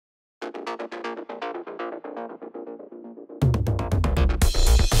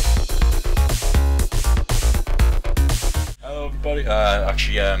everybody.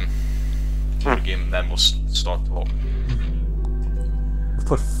 Actually, the game, and then we'll start talking. We've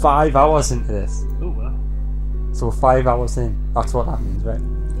put 5 hours into this. Oh well. So we're 5 hours in. That's what that means, right?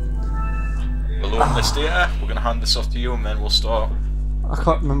 We'll open this data, we're going to hand this off to you, and then we'll start. I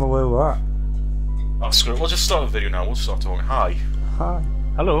can't remember where we're at. Oh, screw it, we'll just start the video now, we'll start talking. Hi. Hi.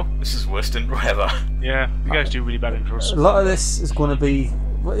 Hello. This is the worst intro ever. Yeah, you guys do really bad intros. A lot of this is going to be...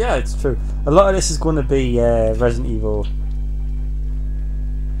 Well, yeah, it's true. A lot of this is going to be Resident Evil...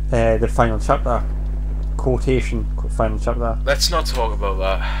 the final chapter. Quotation, final chapter. Let's not talk about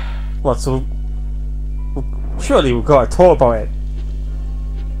that. What, so... Surely we've got to talk about it.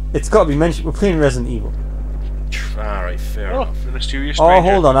 It's got to be mentioned. We're playing Resident Evil. Alright, fair Oh, enough. the mysterious stranger. Oh,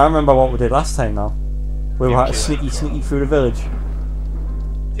 hold on. I remember what we did last time now. We had to sneaky through the village.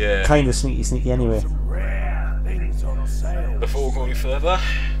 Yeah. Kind of sneaky anyway. Before we go any further,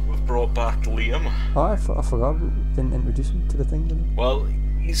 we've brought back Liam. Oh, I forgot. We didn't introduce him to the thing, did we? Well,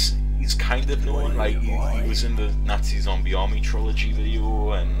 he's kind of known. Like he was in the Nazi Zombie Army trilogy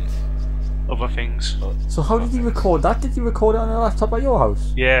video and Other things. So how did he record that? Did he record it on a laptop at your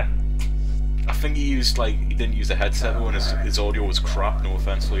house? Yeah. I think he used he didn't use a headset though, and his audio was crap. No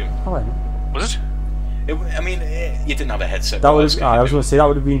offense, Liam. Oh, I know. Was it? I mean, you didn't have a headset. That but was. I was going to say that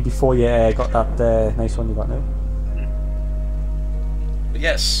would have been before you got that nice one you got now. But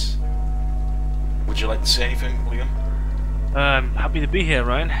yes. Would you like to say anything, Liam? Happy to be here,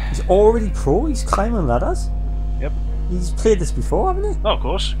 Ryan. He's already pro. He's climbing ladders. Yep. He's played this before, haven't he? Oh, of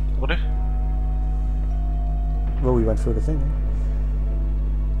course. Would it? Well, we went through the thing.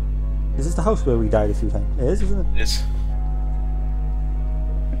 Eh? Is this the house where we died a few times? It is, isn't it? It is.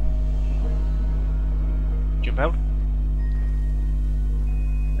 Jump out.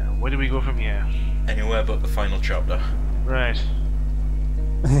 Now, where do we go from here? Anywhere but the final chapter. Right.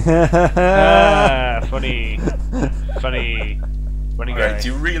 Ah, funny. Funny. Funny guy. Right, do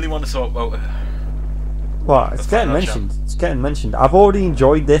you really want to talk about What? It's getting mentioned. It's getting mentioned. I've already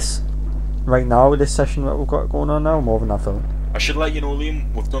enjoyed this right now with this session that we've got going on now, more than that film. I should let you know,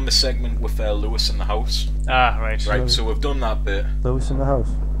 Liam, we've done the segment with Lewis in the house. Ah, right. Right, so we've done that bit. Lewis in the house.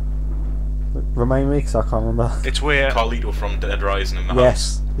 Remind me, because I can't remember. It's where... Carlito from Dead Rising in the house.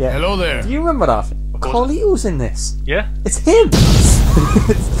 Yes. Yeah. Hello there. Do you remember that? Carlito's in this. Yeah? It's him!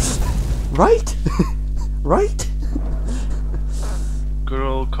 Right? Right? Good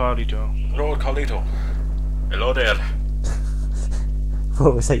old Carlito. Good old Carlito. Hello there.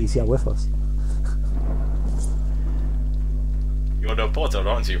 Well, it's like he's here with us. You're the potter,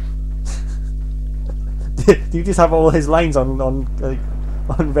 aren't you? Do you just have all his lines on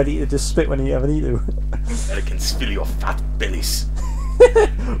ready to just spit when you ever need to? I can spill your fat bellies.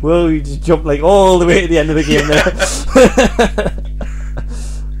 Well, you just jump like all the way to the end of the game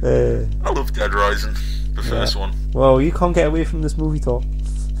there. I love Dead Rising, the first one. Well, you can't get away from this movie talk.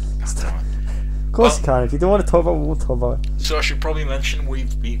 Of course you can. If you don't want to talk about it, we won't talk about it. So I should probably mention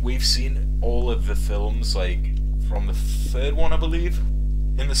we've seen all of the films, like from the third one, I believe,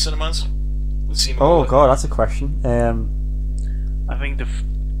 in the cinemas. We've seen them all. Oh god, that's a question. I think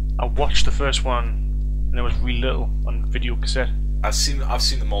I watched the first one when I was really little on video cassette. I've seen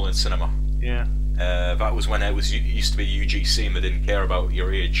them all in cinema. Yeah. That was when it used to be UGC and they didn't care about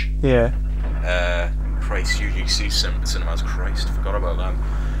your age. Yeah. Christ, UGC cinemas. Christ, forgot about them.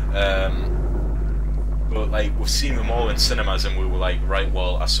 But like we've seen them all in cinemas, and we were like, right,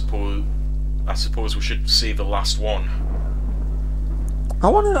 well, I suppose we should see the last one. I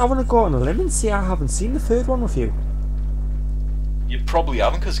wanna go on a limb and say I haven't seen the third one with you. You probably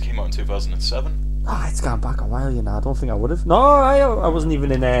haven't, because it came out in 2007. Ah, it's gone back a while, you know. I don't think I would have. No, I wasn't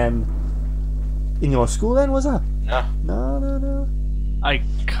even in your school then, was I? Nah. No. I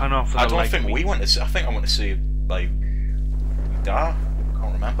cannot. I don't think we went to see. I think I went to see like Da.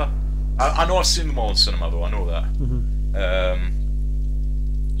 Can't remember. I know I've seen them all in cinema though. I know that.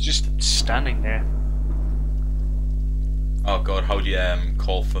 Just standing there. Oh god, how do you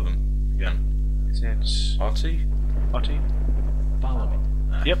call for them again? Is it Artie? Artie? Follow me.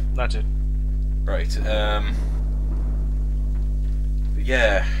 Yep, that's it. Right.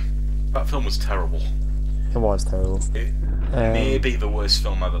 Yeah, that film was terrible. It was terrible. It may be the worst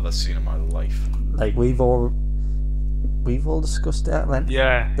film I've ever seen in my life. Like we've all discussed it at length.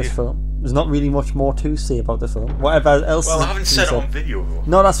 Yeah. This film. There's not really much more to say about the film. Whatever else. Well, I haven't said it on video though.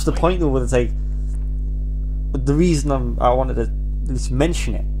 No, that's the point though. Where it's like the reason I wanted to at least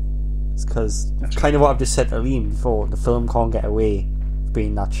mention it is because kind of what I've just said to Liam before. The film can't get away with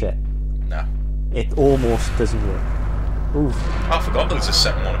being that shit. Nah. It almost doesn't work. Oof. I forgot there was a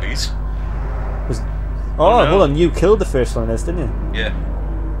second one of these. Oh, no. hold on, you killed the first one of this, didn't you? Yeah.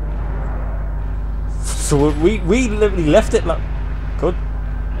 So we literally left it like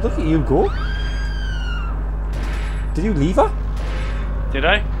Look at you go. Did you leave her? Did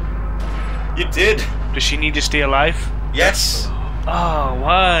I? You did. Does she need to stay alive? Yes. Oh,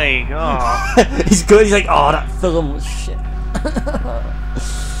 why? Oh. He's good. He's like, oh, that film was shit.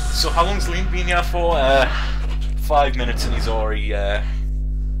 So how long's Liam been here for? 5 minutes, and he's already. You're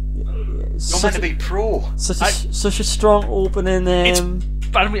meant to be pro. Such a strong opening. I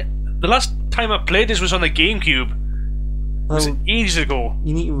mean, the last time I played this was on the GameCube. It was ages ago.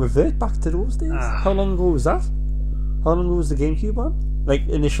 You need to revert back to those days. How long ago was that? How long ago was the GameCube on? Like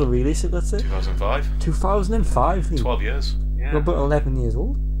initial release, let's say. 2005. 2005. Liam. 12 years. Yeah. You're about 11 years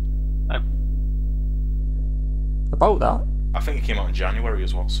old. About that. I think it came out in January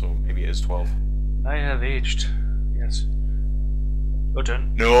as well, so maybe it is 12. I have aged. Yes. Well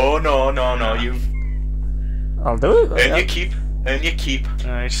done. No, you've I'll do it. earn your keep. Earn your keep.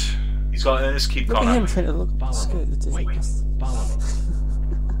 Nice. He's got to earn his keep, Look at Connor. him trying to look scared. Wait, follow me.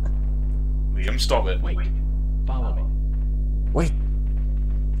 Liam, stop it. Wait, follow me. Wait.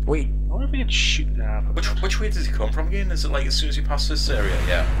 I wonder if we can shoot now. Which way does he come from again? Is it like as soon as you pass this area?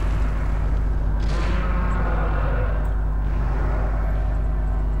 Yeah.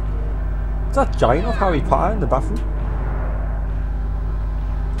 Is that giant of Harry Potter in the bathroom?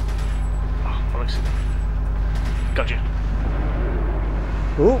 Oh, Alex. Got you.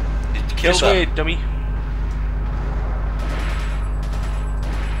 Oh. Did you kill This that? way, dummy.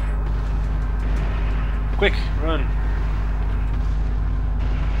 Quick, run.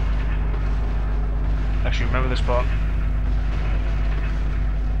 Actually, remember this part.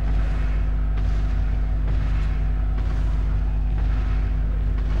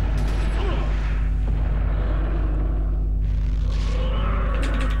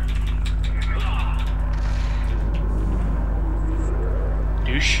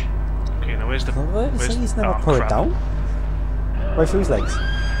 Douche. Okay, now where's the... He's never oh, put crap. it down. Right through his legs.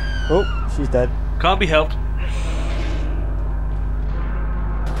 Oh, she's dead. Can't be helped.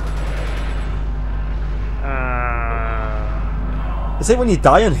 It's like when you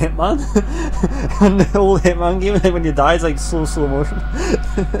die on Hitman. On the old Hitman game, like when you die, it's like slow motion.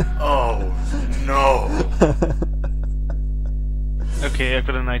 Oh no! Okay, I've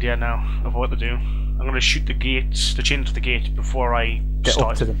got an idea now of what to do. I'm going to shoot the gates, the chain to the gate before I Get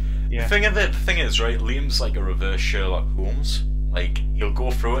start. up to them. Yeah. The thing is, right? Liam's like a reverse Sherlock Holmes. Like he'll go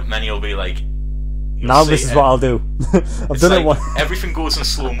through it, and then he'll be like, Now this is what I'll do. I've done it once. Everything goes in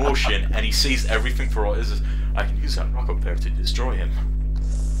slow motion, and he sees everything for what it is. I can use that rock up there to destroy him.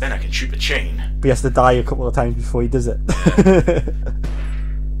 Then I can shoot the chain. But he has to die a couple of times before he does it. Let's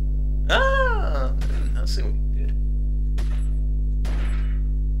see what we did.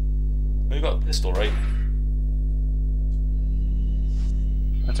 We got a pistol, right?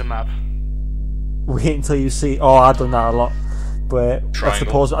 That's a map. Wait until you see. Oh, I've done that a lot. But that's the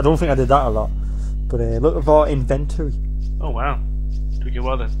Triangle. pause. I don't think I did that a lot. But look at our inventory. Oh wow. Took you a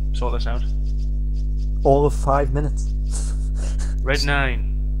while to sort this out. All of 5 minutes. Red 9.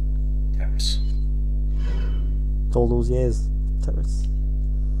 Terrace. It's all those years. Terrace.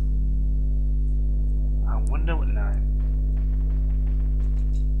 I wonder what 9.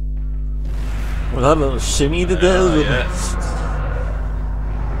 Well, that little shimmy to do.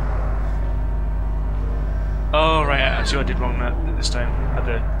 Oh right, I see what I did wrong this time. I had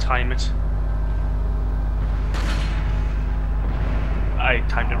to time it. I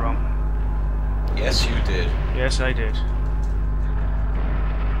timed it wrong. Yes, you did. Yes, I did.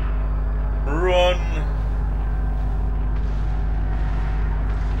 Run!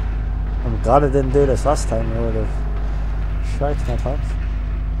 I'm glad I didn't do this last time. I would have shite my pants.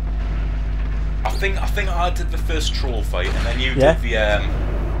 I think I did the first troll fight, and then you Yeah. did the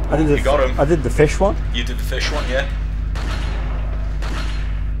You got him. I did the fish one. You did the fish one, yeah.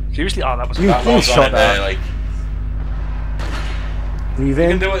 Seriously? Oh, that was You- That was on shot it there, that. like Leave you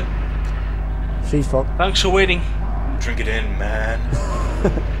can in. do it. She's fucked. Thanks for waiting. Drink it in, man.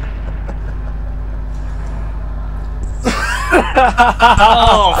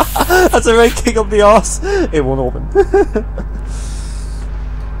 Oh, That's a right kick up the arse. It won't open.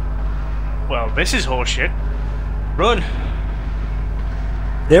 well, this is horseshit. Run!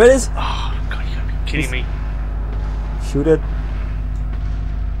 There it is. Oh, God, you gotta be kidding me. Shoot it.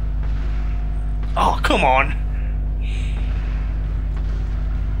 Oh, come on!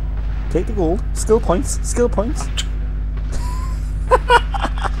 Take the gold. Skill points. Skill points.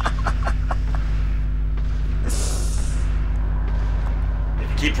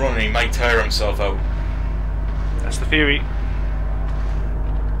 If you keep running, he might tire himself out. That's the theory.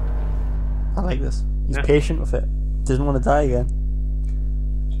 I like this. He's Yeah. patient with it. Doesn't want to die again.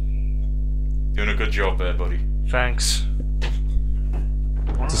 Doing a good job there, buddy. Thanks.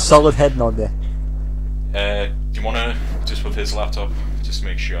 It's a solid head nod there. Do you want to, just with his laptop, just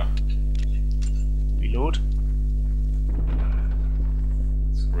make sure. Reload.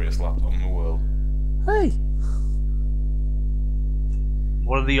 It's the greatest laptop in the world. Hey!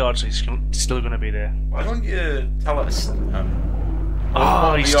 What are the odds he's still going to be there? Why don't you tell us?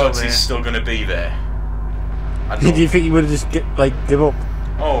 Oh, he's still there. He's still going to be there. I Do you think he would have just give up?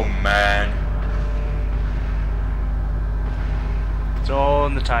 Oh man. It's all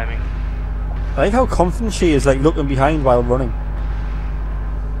in the timing. I like how confident she is, like looking behind while running.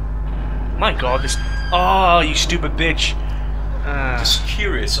 My god, this. Oh, you stupid bitch. Just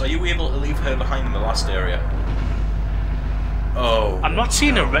curious, are you able to leave her behind in the last area? Oh. I'm not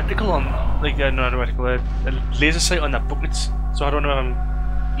seeing a reticle on. Like, not a reticle, a laser sight on that buckets, so I don't know if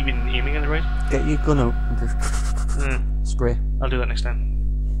I'm even aiming at it right. Get your gun out and just spray. I'll do that next time.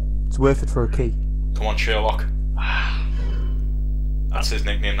 It's worth it for a key. Come on, Sherlock. That's his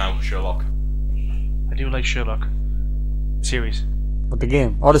nickname now, Sherlock. I do like Sherlock. Series. What, the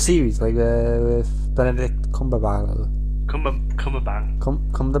game? Or the series, like with Benedict Cumberbatch. Cumberbang.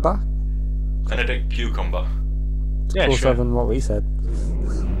 Cumberbatch? Benedict Cucumber. Yeah, Close sure. than what we said.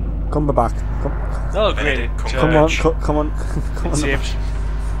 Cumberbatch. Oh, great. Benedict Come on, come on. It's saved.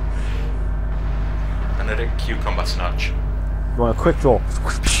 Benedict Cucumber Snatch. You want a quick draw?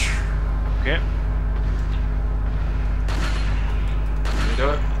 Okay. Can you do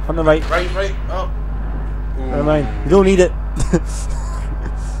it? On the right. Right. Oh. Ooh. Never mind. You don't need it.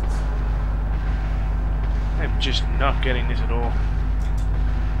 I'm just not getting this at all.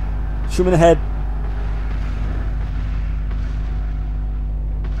 Shoot him in the head.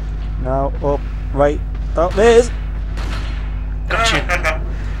 Now, up, right. Oh, there it is. Gotcha.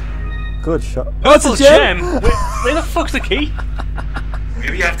 Good shot. Oh, it's a gem! Where the fuck's the key?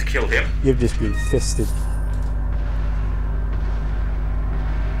 Maybe you have to kill him. You've just been fisted.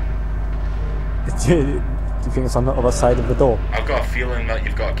 Do you think it's on the other side of the door? I've got a feeling that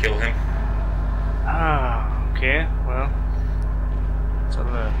you've got to kill him. Ah, okay. Well, sort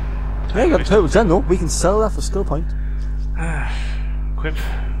of a. Yeah, you got a total gem though. We can sell that for skill point. Quip.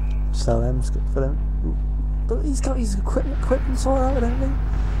 Sell them for them. But he's got his equipment sorted out and everything.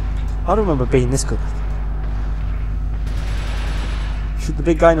 I don't remember being this good. Shoot the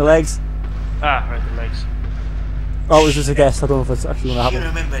big guy in the legs. Ah, right, the legs. Oh, it was just a guess. I don't know if it's actually going to You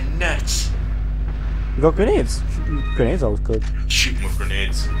happen. remember nuts. You got grenades. Shooting grenades always good. Shooting with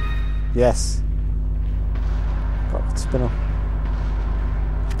grenades. Yes. Got that spinner.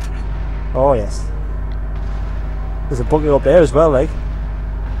 Oh yes. There's a buggy up there as well, like.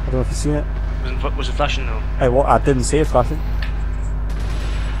 I don't know if you've seen it. Was it flashing though? Hey, what? I didn't see it flashing.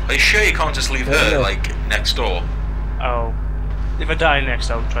 Are you sure you can't just leave her, Yeah. like, next door? Oh. If I die next,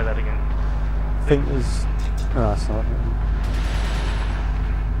 I'll try that again. I think it was. No, that's not.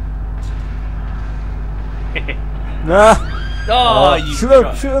 Nah! Oh, you shoot him!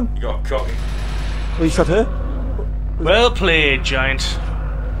 got- Shoot him! You got cocky. Oh, you shot her? Well played, giant.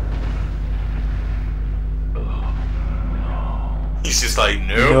 He's just like,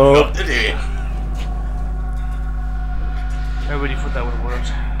 no, No. not today. I really thought that would have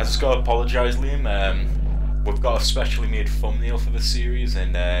worked. I just gotta apologise, Liam. We've got a specially made thumbnail for the series,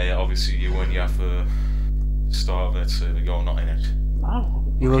 and obviously you weren't here for the start of it, so you're not in it. Oh.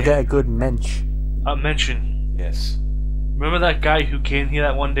 You will get a good mensch. Mention. Yes. Remember that guy who came here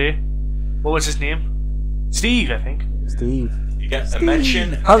that one day? What was his name? Steve, I think. Steve. You get a Steve.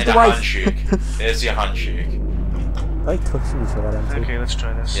 mention How's and the a wife? handshake. There's your handshake. I like touching each other then too. Okay, let's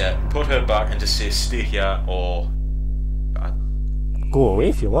try this. Yeah, put her back and just say stay here or... Go away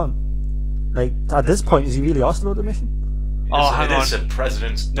if you want. Like, at this point, is he really asked about the mission? Oh, hang It is on. a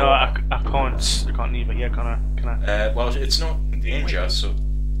president's No, daughter. I can't leave it. Yeah, can I? Well, it's not in danger, so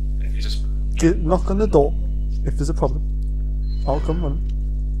if you just... Knock on the door if there's a problem. I'll come run.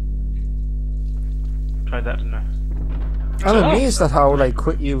 Tried that, didn't I? I'm amazed at how like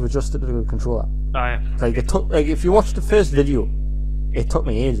quick you've adjusted to the controller. Aye. Like it took, like if you watch the first video, it took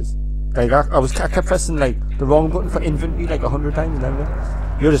me ages. Like I kept pressing like the wrong button for inventory like 100 times and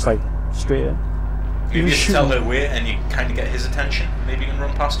everything. You're just like straight in. Maybe You you shoot tell him. her wait and you kind of get his attention. Maybe you can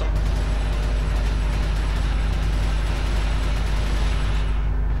run past him.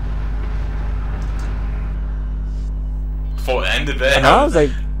 Thought it ended there. And I was like,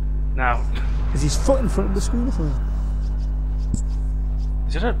 Now, is his foot in front of the screen or something?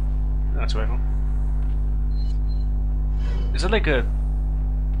 is it a? That's right. Is it like a?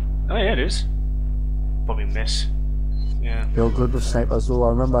 Oh yeah, it is. Probably miss. Yeah. You're good with snipers though, I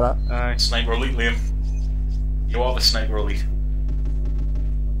remember that. Aye. Sniper elite, Liam. You are the sniper elite.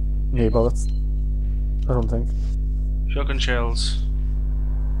 Yeah, bullets. I don't think. Shotgun shells.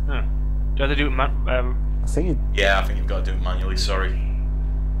 Huh. Do you have to do it I think Yeah, I think you've got to do it manually, sorry.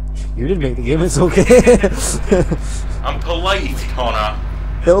 you didn't make the game, it's okay. I'm polite, Connor.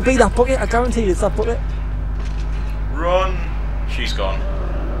 It'll be that bucket, I guarantee you it's that bucket. Run! She's gone.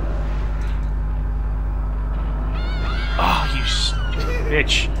 Oh, you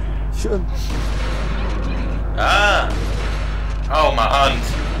bitch. Shoot him. Ah! Oh, my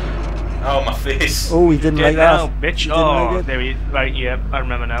hand. Oh, my face. Oh, he didn't like now, that. bitch. He didn't Oh, like it. there he. Right, yeah, I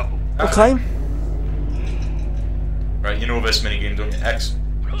remember now. What time? Right, you know this minigame, don't you? X.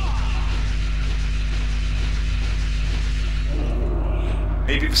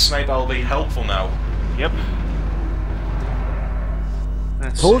 Maybe the sniper will be helpful now. Yep.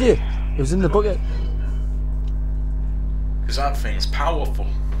 Let's Told see. you. It was in the bucket. Because that thing's powerful.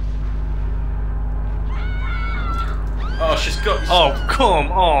 Oh, she's got. Oh,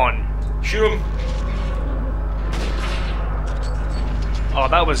 come on. Shoot him. Oh,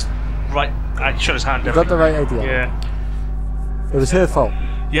 that was right. I shot his hand You down. got the right idea. Yeah. It was her fault.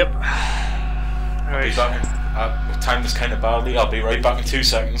 Yep. I'll be Right. back in. Time is kind of badly. I'll be right back in 2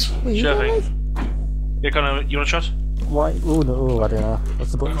 seconds. Wait, you Sure got thing. right? Yeah, Connor, you want a shot? Why? Oh no, oh, I don't know.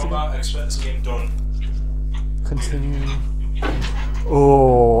 What's the button? Combat, expect this game done. Continue.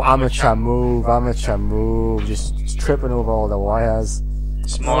 Oh, amateur move, amateur move. Just tripping over all the wires.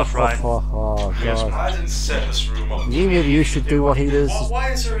 Smaller fry. Oh Yes, god. I didn't set this room up. Maybe you should do what he does.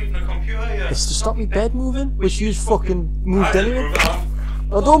 Why is there even a computer here? It's to stop me bed moving, which you fucking moved I didn't anyway. move that.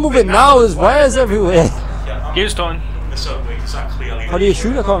 Oh, don't move it now, there's wires everywhere. Yeah, I'm Here's Don. this up exactly. How do you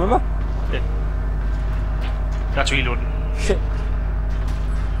shoot? I can't remember. That's reloading. Shit.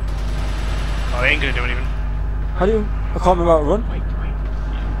 Oh, they ain't gonna do anything. How do you. I can't remember how to run.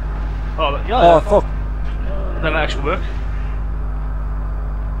 Oh, yeah. Oh, fuck. That might actually work.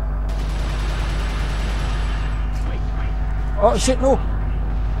 Oh, shit, no.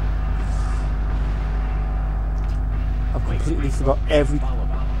 I've completely forgot every.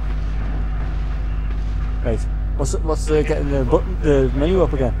 Right. What's the getting the button, the menu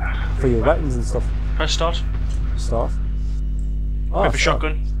up again for your weapons and stuff? Press start. Start. Oh, Grab a start.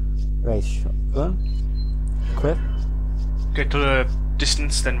 shotgun. Right, shotgun. Equip. Get to the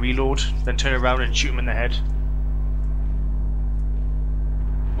distance, then reload, then turn around and shoot him in the head.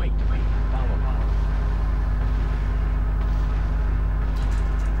 Wait, follow.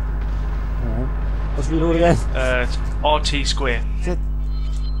 Alright. Let's reload again. It's RT square. Shit.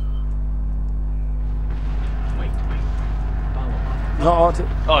 Wait, follow. Not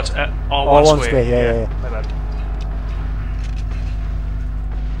R2. Oh, it's R1 R1 square. square, yeah. My bad.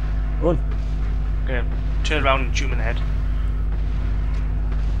 Run. Okay, turn around and shoot him in the head.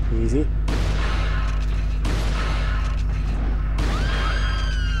 Easy.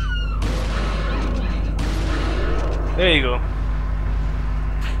 There you go.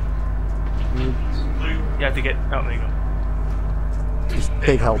 Mm, You have to get. Oh, there you go. Just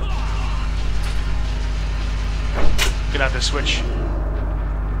big help. Gonna have to switch.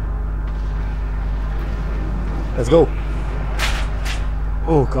 Let's go.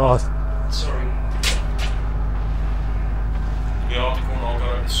 Oh god. Sorry. The article all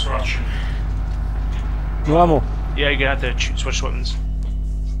got out distraction. No ammo. Yeah, you're gonna have to switch weapons.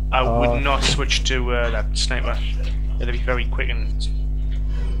 I would not switch to that sniper. It'll be very quick and.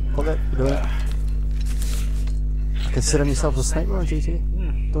 Fuck it, you're doing it. Consider yourself a sniper on GTA?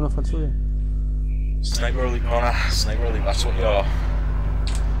 Don't know if I told you. Sniper early, Connor. Sniper early, that's what you are.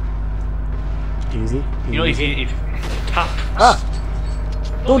 Easy. You know, if you tap. Ah!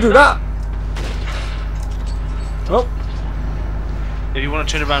 Don't do that! Oh, If you want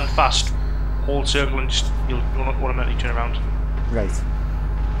to turn around fast, hold circle and just you'll automatically turn around. right.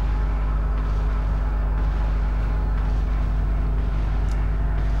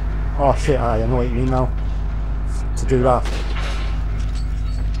 Oh shit, I know what you mean now. To do that.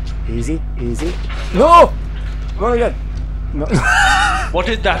 Easy, easy. No! Run again! No. What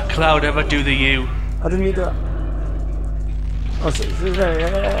did that cloud ever do to you? I didn't need that. Oh,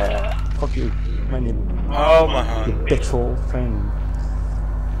 fuck you. Man, you Oh my hand. bitchhole. Try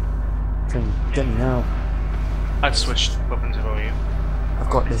and get me now. I'd switch weapons if I were you. I've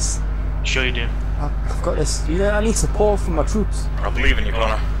got this. Sure you do. I've got this. Yeah, I need support from my troops. I believe in you,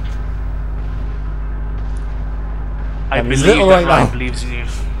 Connor. I And he's believe little that right Ryan now. believes in you.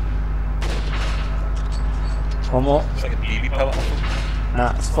 One more. It's like a BB pellet.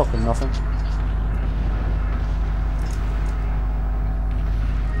 Nah, it's fucking nothing.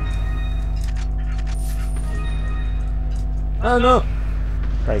 Oh no!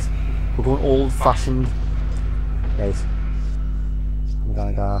 Right, we're going old fashioned. Right. I'm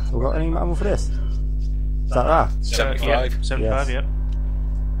gonna go. Have we got any ammo for this? Is that that? 75. Yeah, 75, Yes. yep.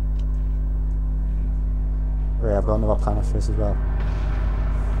 Right, I've got another planet first as well.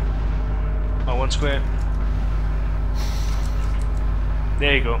 Oh, 1 square.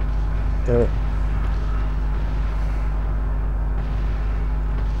 There you go. Do it.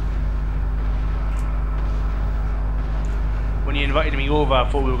 When you invited me over, I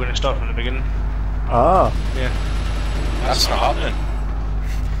thought we were going to start from the beginning. Ah. Yeah. That's not happening.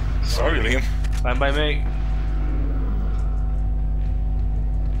 Sorry, Liam. Fine by me.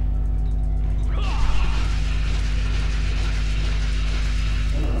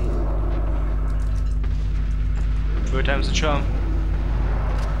 Third time's the charm.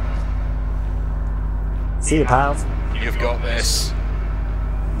 See you, pals. You've got this.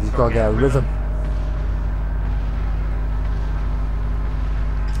 You've got to get a rhythm.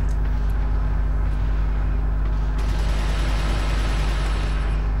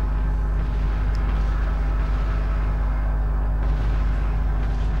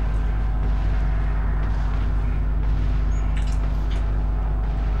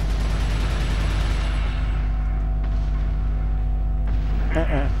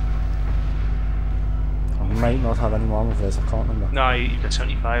 I might not have any more of this, I can't remember. No, you've got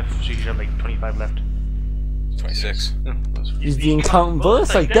 75, so you should have like 25 left. 26. Yeah, He's been counting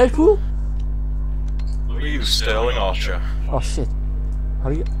bullets like Deadpool? We use Sterling Archer. Oh shit. How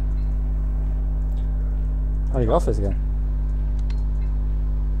do you get off this again?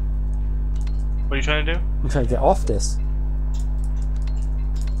 what are you trying to do? I'm trying to get off this.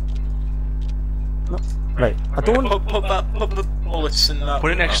 No. Right, I don't want... Put the bullets in that.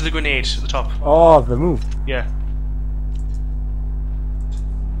 Put it next to the grenade at the top. Oh, the move. Yeah.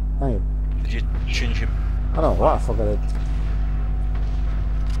 Hang on. Did you change him? I don't know what I forgot it.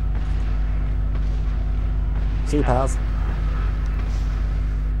 See you, pals.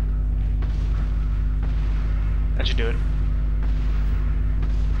 How'd you do it?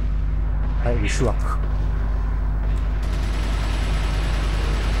 Right, we sure.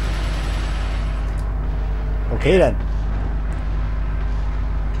 Okay then.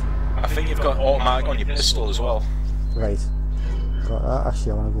 I think you've got automatic on your pistol as well. Right. Got that.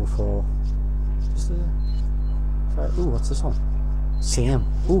 Actually, I want to go for... Just ooh, what's this one? Sam.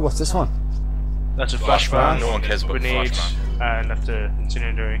 Ooh, what's this one? That's a Flashbang. flashbang, No one cares about grenade, flashbang. and that's the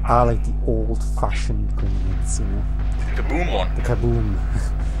incendiary. I like the old-fashioned grenades, you know. The kaboom one. The kaboom.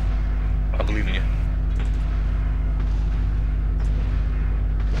 I believe in you.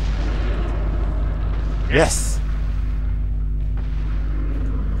 Yes!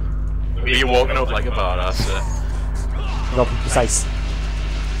 You're walking up like a badass. Gotta be precise.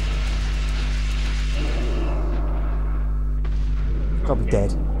 Gotta be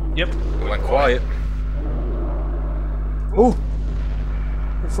dead. Yep. We went quiet. Oh!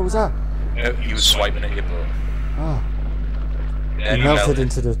 What the fuck was that? He was swiping at you, but Ah. then He he melted melted.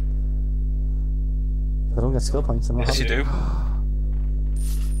 into the... If I don't get skill points, I'm not Yes, you happy. do.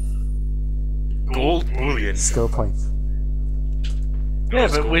 Gold bullion. Skill points. Yeah,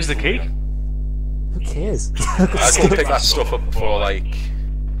 but where's the key? Who cares? I go pick that stuff up before, like.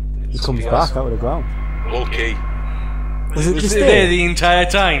 He comes back out of the ground. Gold key. Was it Was just it there there? the entire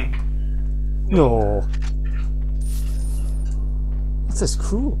time? No. That's just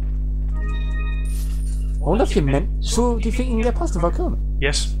cruel. I wonder if you meant... So, do you think you can get past without killing him?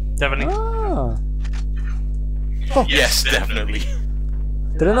 Yes, definitely. Ah. Fuck. Yes, definitely.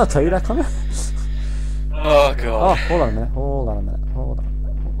 Did I not tell you that, Connor? Oh Oh, god. hold on a minute. Hold on a minute. Hold on a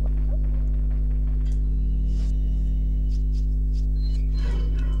minute. Hold on a minute.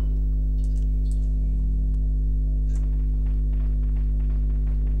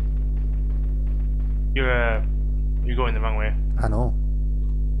 You're going the wrong way. I know.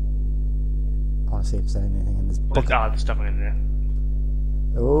 I want to see if there's anything in this book. Ah, there's nothing in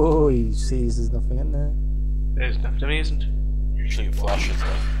there. Oh, he sees there's nothing in there. There's nothing, there isn't. Usually it flashes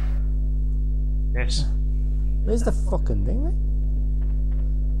though. Yes. Where's the fucking thing,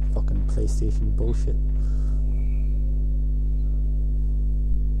 mate? Fucking PlayStation bullshit.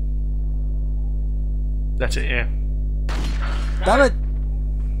 That's it, yeah. Damn it!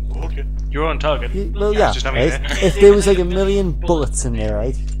 Okay. You're on target. Well, Yeah, yeah. it's just nothing Right? in there. If there was like a million bullets in there,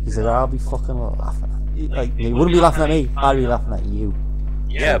 right? He said, I'll be fucking laughing at you. Like, you wouldn't be laughing at me, I'd be laughing at you.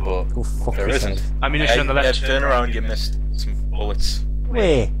 Yeah, but Go fuck there yourself. isn't. Ammunition on the left. Turn around, you missed some bullets.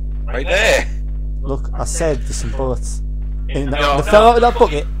 Wait. Right there! Look, I said there's some bullets. In the, No. they fell out of that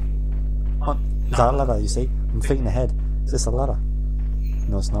bucket. Oh, is that a ladder, you see? I'm thinking ahead. Is this a ladder?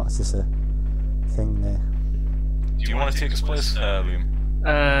 No, it's not. It's just a thing there. Do you want to take his place, Liam?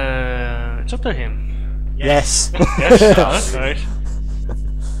 It's up to him. Yes! Yes, that's right.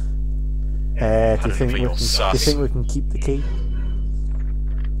 Do you think for we your can? Do you sus. think we can keep the key?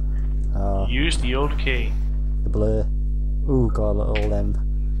 Use the old key. the blur. Ooh, God, look at all them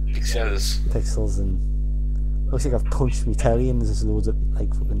Pixels. pixels and looks like I've punched my telly and there's just loads of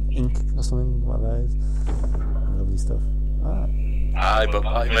like fucking ink or something, whatever it is. Lovely stuff. Aye, but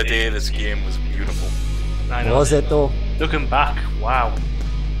back in the day, this game was beautiful. I know. Was it though? Looking back, wow.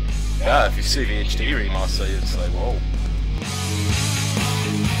 Yeah, if you see the HD remaster, it's like, whoa.